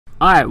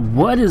Alright,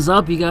 what is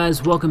up you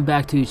guys? Welcome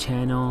back to the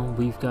channel.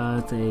 We've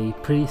got a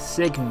pretty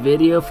sick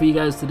video for you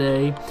guys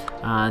today.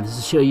 This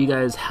will show you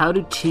guys how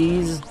to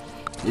cheese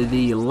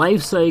the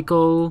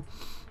Lifecycle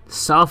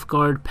soft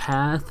guard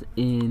path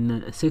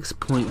in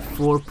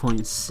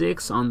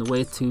 6.4.6 on the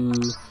way to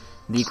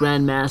the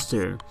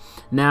Grandmaster.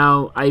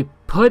 Now, I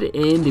put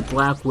in the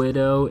Black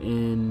Widow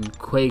and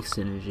Quake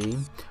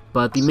synergy,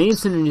 but the main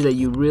synergy that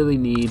you really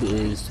need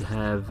is to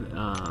have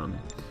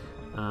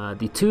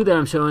the two that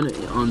I'm showing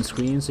on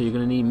screen. So you're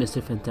gonna need Mr.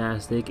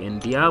 Fantastic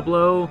and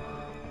Diablo,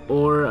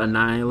 or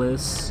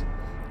Annihilus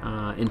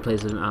in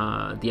place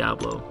of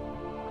Diablo,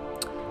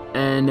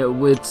 and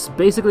it's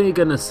basically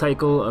gonna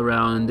cycle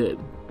around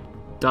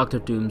Dr.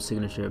 Doom's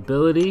signature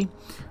ability.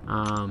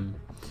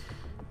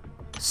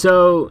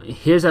 So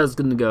here's how it's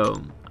gonna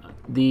go.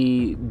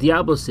 The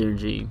Diablo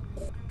synergy,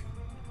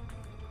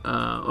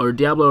 or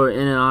Diablo or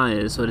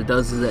Annihilus, what it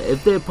does is that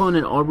if the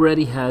opponent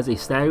already has a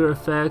stagger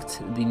effect,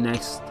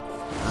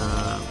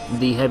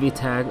 the heavy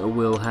attack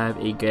will have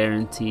a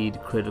guaranteed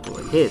critical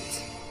hit.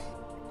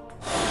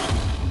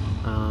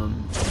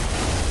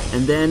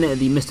 And then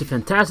the Mr.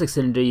 Fantastic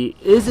synergy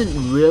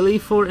isn't really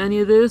for any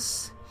of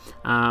this.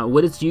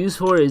 What it's used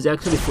for is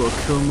actually for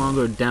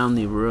Killmonger down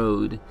the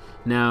road.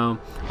 Now,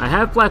 I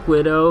have Black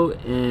Widow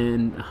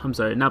and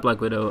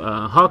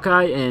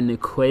Hawkeye and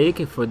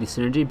Quake for the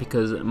synergy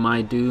because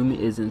my Doom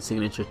is in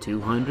signature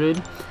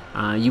 200.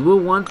 You will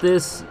want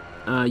this.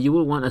 You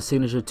will want a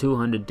signature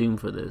 200 Doom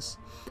for this,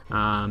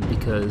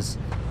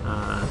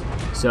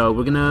 so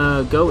we're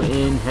gonna go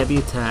in heavy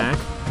attack,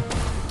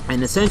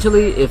 and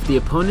essentially if the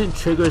opponent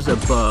triggers a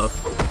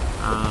buff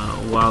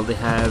while they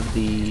have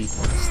the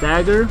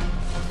stagger,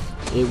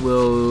 it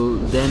will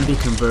then be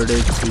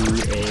converted to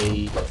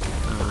a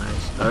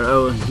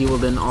he will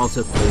then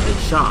also play the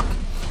shock.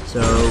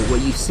 So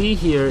what you see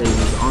here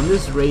is on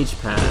this rage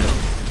pad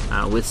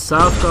with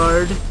soft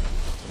guard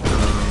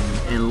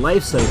and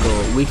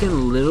Lifecycle, we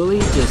can literally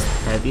just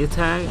heavy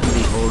attack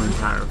the whole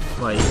entire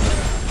fight.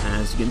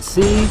 As you can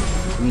see,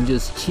 we can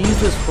just cheese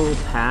this whole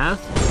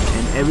path,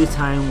 and every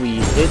time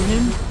we hit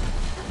him,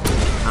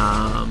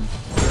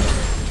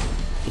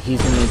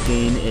 he's gonna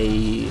gain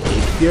a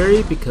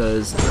fury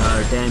because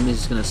our damage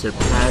is gonna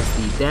surpass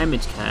the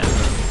damage cap.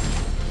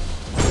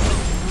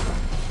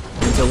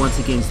 And so once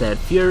he gains that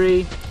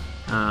fury,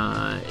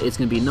 it's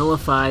gonna be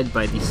nullified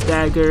by the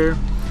stagger.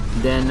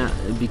 Then,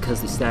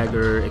 because the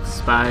stagger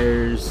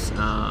expires,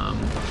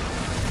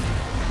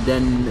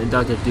 then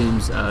Dr.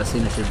 Doom's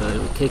signature ability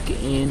will kick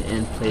in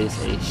and place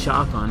a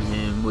shock on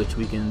him, which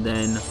we can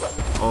then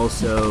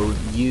also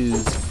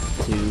use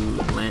to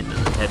land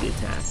a heavy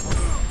attack.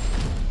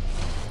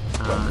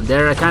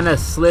 There I kind of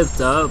slipped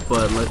up,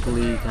 but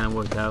luckily it kind of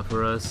worked out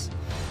for us.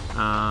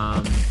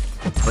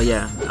 But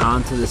yeah,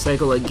 onto the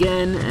cycle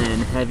again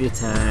and heavy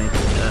attack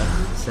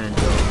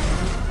central.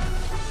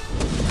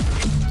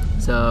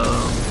 So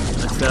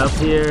let's up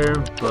here,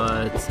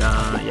 but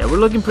yeah, we're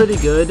looking pretty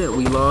good.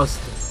 We lost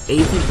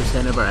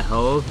 18% of our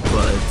health,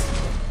 but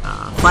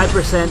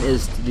 5%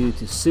 is due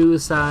to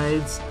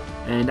suicides.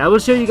 And I will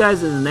show you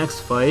guys in the next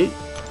fight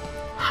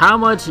how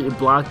much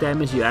block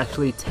damage you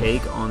actually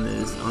take on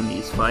these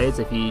fights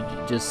if you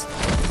just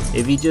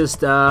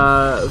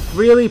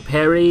freely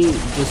parry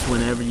just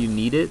whenever you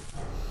need it.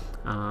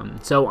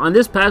 So on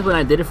this path, when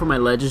I did it for my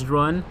Legends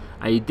run,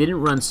 I didn't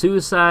run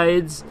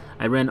suicides.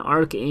 I ran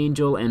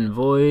Archangel and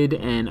Void,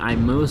 and I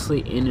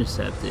mostly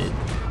intercepted.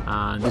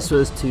 This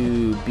was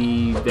to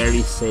be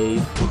very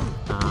safe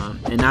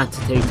and not to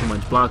take too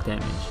much block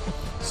damage.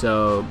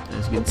 So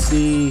as you can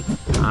see,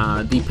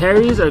 the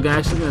parries are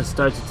actually going to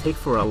start to take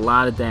for a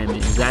lot of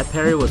damage. That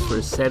parry was for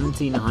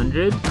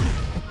 1700,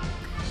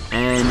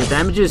 and the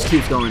damage just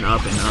keeps going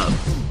up and up.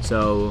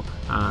 So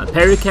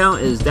parry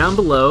count is down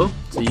below,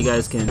 so you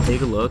guys can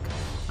take a look.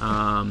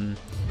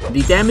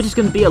 The damage is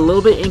going to be a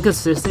little bit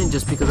inconsistent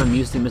just because I'm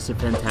used to Mr.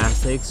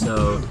 Fantastic,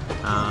 so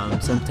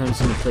sometimes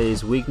he's going to play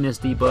his weakness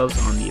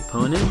debuffs on the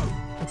opponent.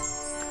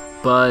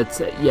 But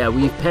yeah,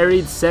 we've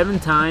parried 7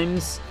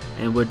 times,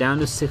 and we're down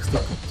to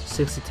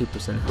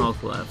 62%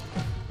 health left,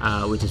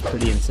 which is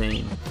pretty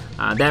insane.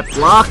 That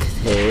block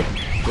hit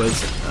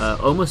was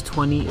almost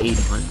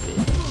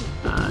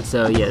 2800.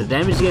 So yeah, the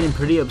damage is getting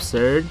pretty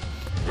absurd,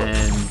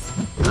 and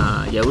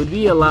yeah, it would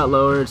be a lot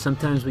lower.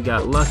 Sometimes we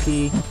got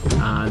lucky.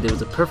 There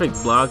was a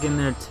perfect block in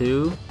there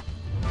too.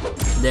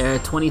 There,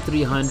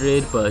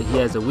 2300, but he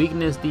has a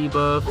weakness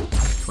debuff,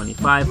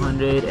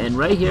 2500, and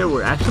right here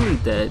we're actually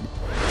dead.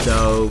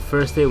 So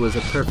first it was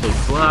a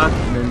perfect block,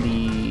 and then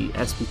the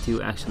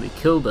SP2 actually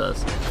killed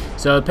us.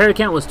 So the parry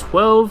count was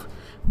 12,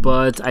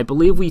 but I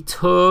believe we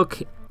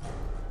took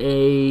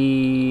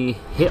a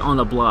hit on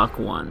the block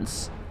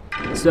once.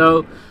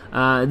 So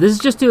this is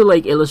just to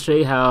like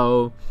illustrate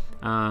how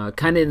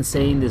kind of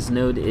insane this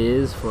node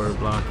is for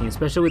blocking,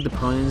 especially with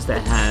opponents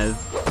that have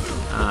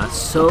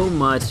so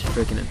much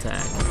freaking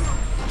attack.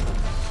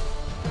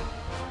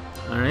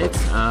 Alright,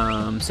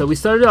 so we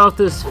started off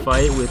this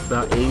fight with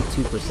about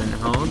 82%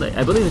 health.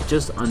 I believe it's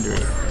just under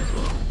it as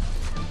well.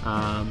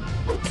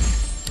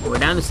 We're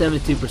down to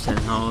 72%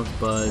 health,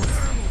 but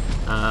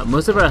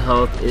Most of our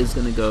health is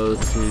going to go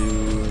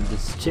to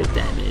this chip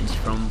damage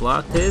from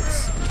blocked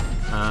hits,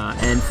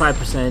 and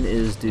 5%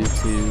 is due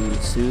to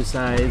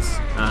suicides,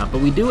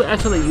 but we do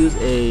actually use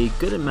a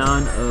good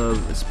amount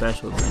of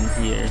specials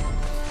in here.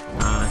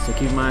 So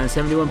keep in mind,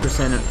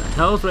 71%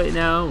 health right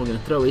now. We're going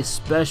to throw a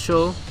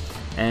special,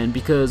 and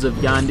because of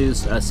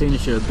Yondu's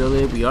signature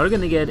ability, we are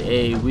going to get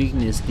a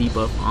weakness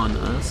debuff on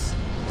us.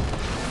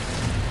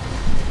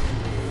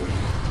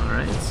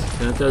 Alright,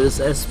 going to throw this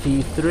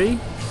SP3.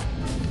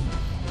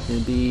 Gonna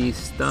be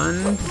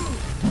stunned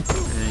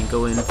and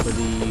go in for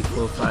the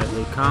full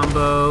 5-hit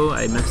combo.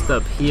 I messed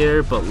up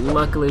here, but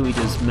luckily we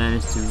just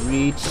managed to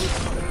reach.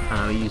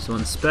 We used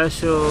one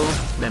special,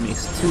 that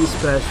makes 2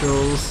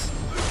 specials.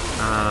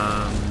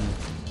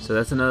 So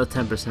that's another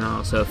 10%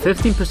 off. So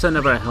 15%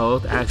 of our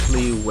health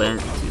actually went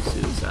to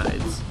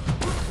suicides.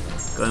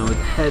 Going with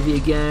heavy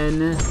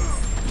again,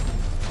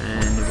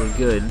 and we're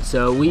good.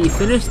 So we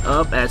finished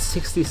up at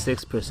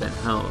 66%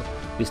 health.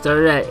 We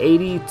started at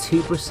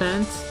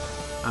 82%.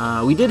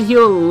 We did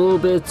heal a little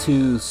bit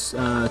to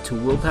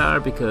willpower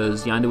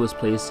because Yondu was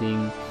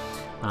placing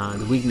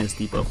the weakness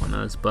debuff on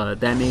us, but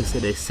that makes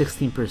it a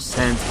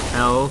 16%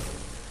 health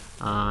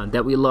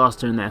that we lost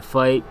during that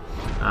fight,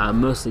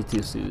 mostly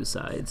to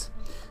suicides.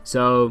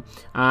 So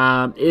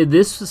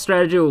this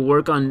strategy will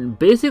work on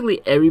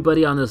basically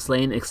everybody on this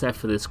lane except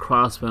for this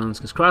Crossbones,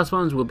 because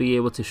Crossbones will be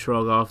able to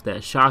shrug off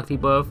that shock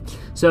debuff.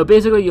 So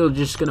basically you're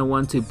just going to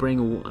want to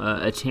bring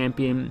a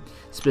champion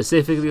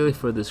specifically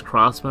for this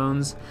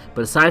Crossbones,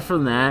 but aside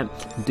from that,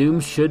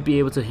 Doom should be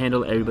able to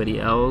handle everybody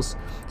else.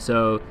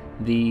 So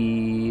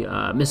the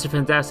Mr.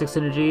 Fantastic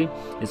synergy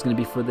is going to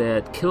be for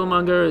that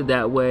Killmonger.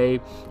 That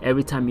way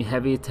every time you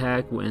heavy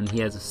attack when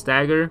he has a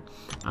stagger,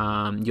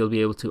 you'll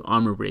be able to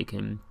armor break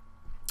him.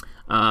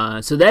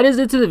 So that is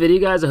it to the video,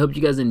 guys. I hope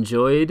you guys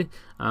enjoyed.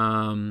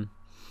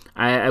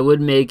 I would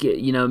make it,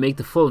 make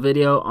the full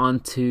video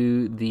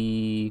onto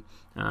the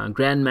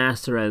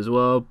Grandmaster as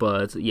well,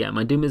 but yeah,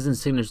 my Doom isn't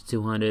signature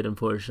 200,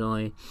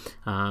 unfortunately.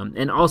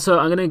 And also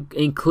I'm gonna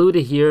include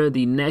here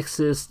the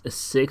Nexus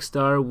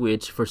 6-star,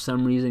 which for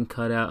some reason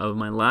cut out of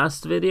my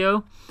last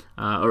video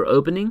or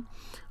opening.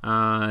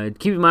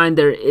 Keep in mind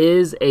there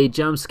is a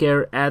jump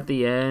scare at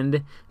the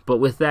end, but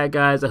with that,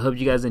 guys, I hope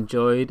you guys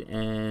enjoyed,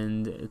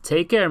 and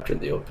take care. After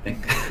the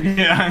opening.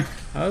 Yeah,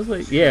 I was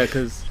like, yeah,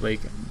 because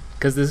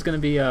this is gonna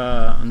be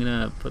I'm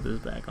gonna put this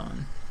back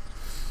on.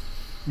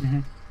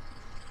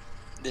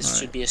 This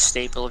should be a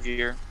staple of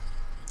your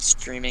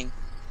streaming.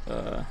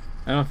 I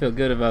don't feel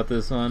good about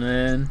this one,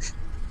 man.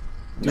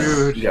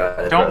 Dude,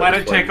 don't let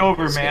it take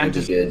over, man.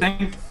 Just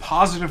think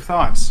positive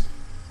thoughts.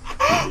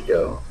 There you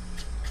go.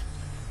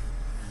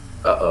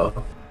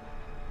 Uh-oh.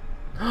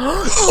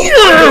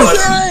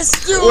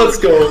 Yes, dude! Let's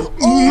go.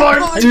 Oh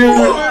my Dude,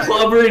 God.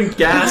 Clobbering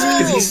gasped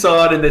because he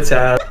saw it in the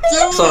tab.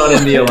 Saw it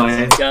in the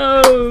alliance.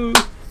 Go!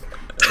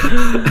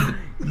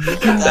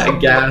 That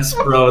gasp,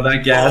 bro.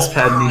 That gasp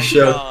had me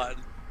shook. God.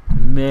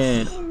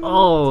 Man,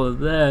 all of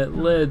that,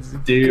 let's go.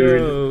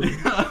 Dude,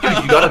 you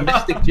got a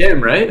Mystic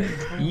Gem, right?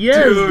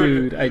 Yes,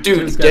 dude.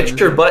 Dude, get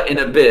your butt in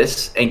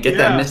Abyss and get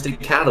that Mystic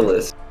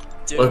Catalyst.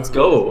 Dude, Let's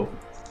go.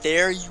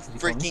 there you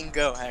freaking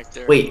go,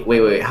 Hector.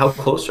 Wait. How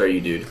close are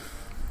you, dude?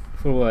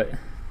 For what?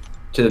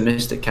 To the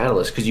Mystic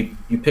Catalyst, because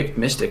you picked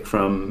Mystic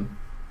from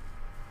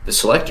the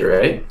selector,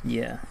 right?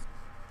 Yeah.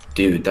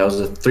 Dude, that was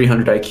a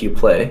 300 IQ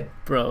play.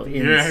 Bro,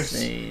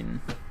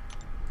 insane.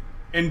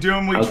 In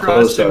Doom we How trust,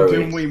 close in are we?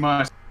 Doom we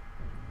must.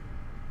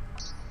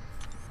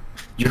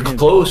 You're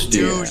close,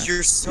 dude. Dude,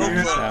 you're so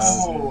Yeah. close.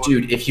 Oh,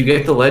 Dude, if you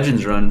get the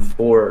Legends run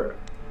for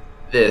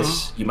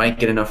this, you might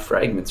get enough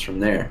fragments from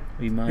there.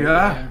 We might.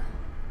 Yeah.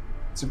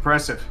 It's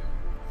impressive.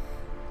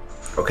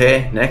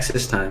 Okay,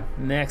 Nexus time.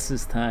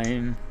 Nexus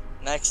time.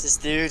 Nexus,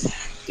 dude.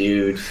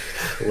 Dude,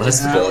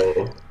 let's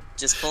go.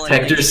 Just pulling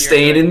Hector's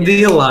staying in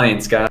the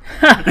Alliance, guys.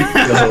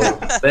 Go.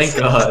 Thank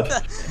God.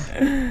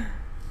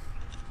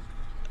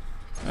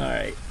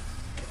 Alright.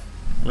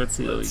 Let's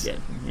see what we get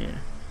from here.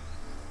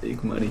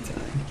 Big money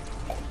time.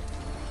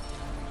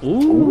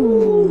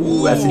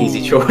 Ooh. That's an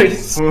easy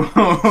choice.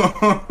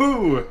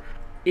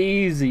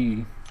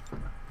 Easy.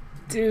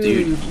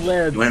 Dude,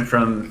 let's You went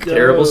from go.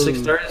 terrible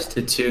 6-stars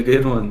to 2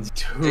 good ones.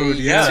 Dude,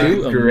 yeah.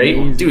 Two Great.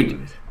 amazing.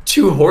 Dude,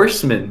 2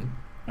 horsemen.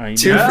 I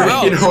Two know. Yeah.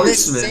 freaking in the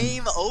horsemen.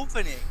 same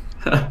opening.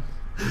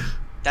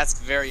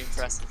 That's very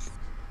impressive.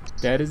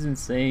 That is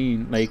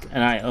insane. Like,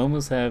 and I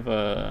almost have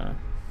I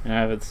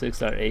have a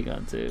 6-star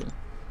 8-gun too.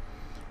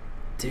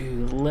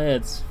 Dude,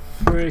 let's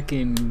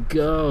freaking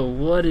go.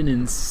 What an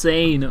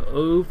insane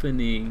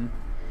opening.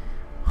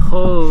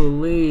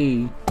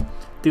 Holy.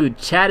 Dude,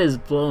 chat is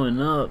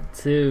blowing up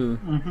too.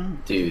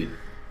 Dude,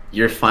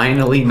 you're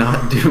finally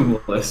not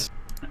Doomless.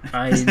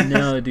 I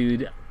know,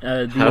 dude.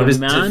 The How does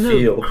it amount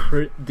feel?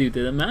 Dude,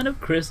 the amount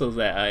of crystals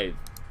that I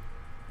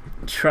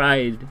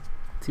tried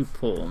to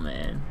pull,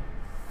 man.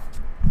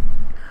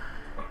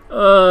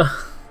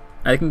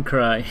 I can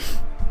cry.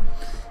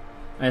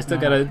 I still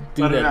gotta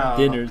do Let it that out.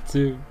 dinner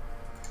too.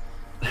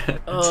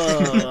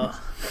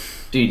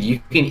 Dude,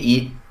 you can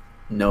eat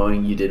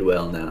knowing you did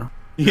well now.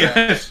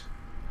 Yes.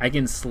 I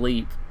can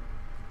sleep.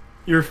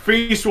 Your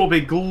feast will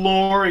be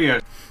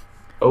glorious.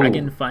 Oh, I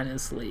can finally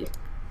sleep.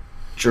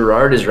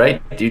 Gerard is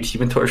right, dude.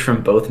 Human Torch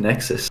from both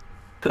Nexus.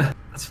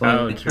 That's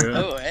funny. Oh, true.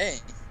 Oh, hey.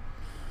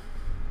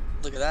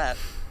 Look at that.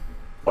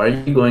 Why are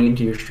you going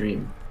into your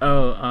stream?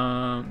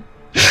 Oh,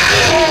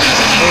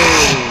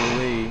 oh.